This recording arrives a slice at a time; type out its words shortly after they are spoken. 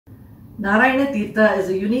Narayana Teertha is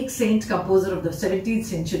a unique saint composer of the 17th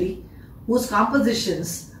century whose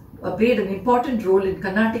compositions played an important role in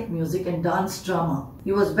Carnatic music and dance drama.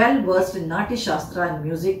 He was well versed in Natya Shastra and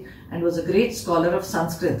music and was a great scholar of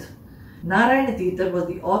Sanskrit. Narayana Theerthar was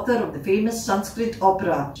the author of the famous Sanskrit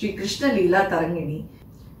opera Sri Krishna Leela Tarangini.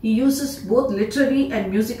 He uses both literary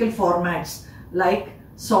and musical formats like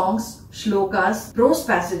songs, shlokas, prose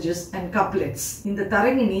passages and couplets. In the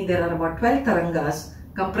Tarangini, there are about 12 tarangas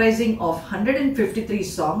comprising of 153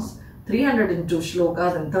 songs, 302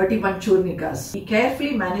 shlokas and 31 churnikas. He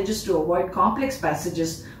carefully manages to avoid complex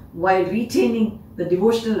passages while retaining the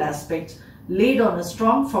devotional aspects laid on a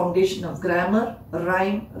strong foundation of grammar,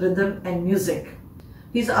 rhyme, rhythm and music.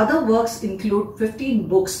 His other works include 15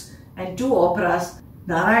 books and 2 operas.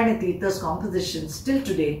 Narayana Teertha's compositions still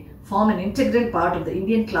today form an integral part of the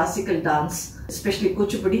Indian classical dance, especially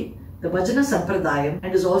Kuchipudi, the Bhajana Sampradayam,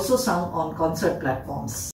 and is also sung on concert platforms.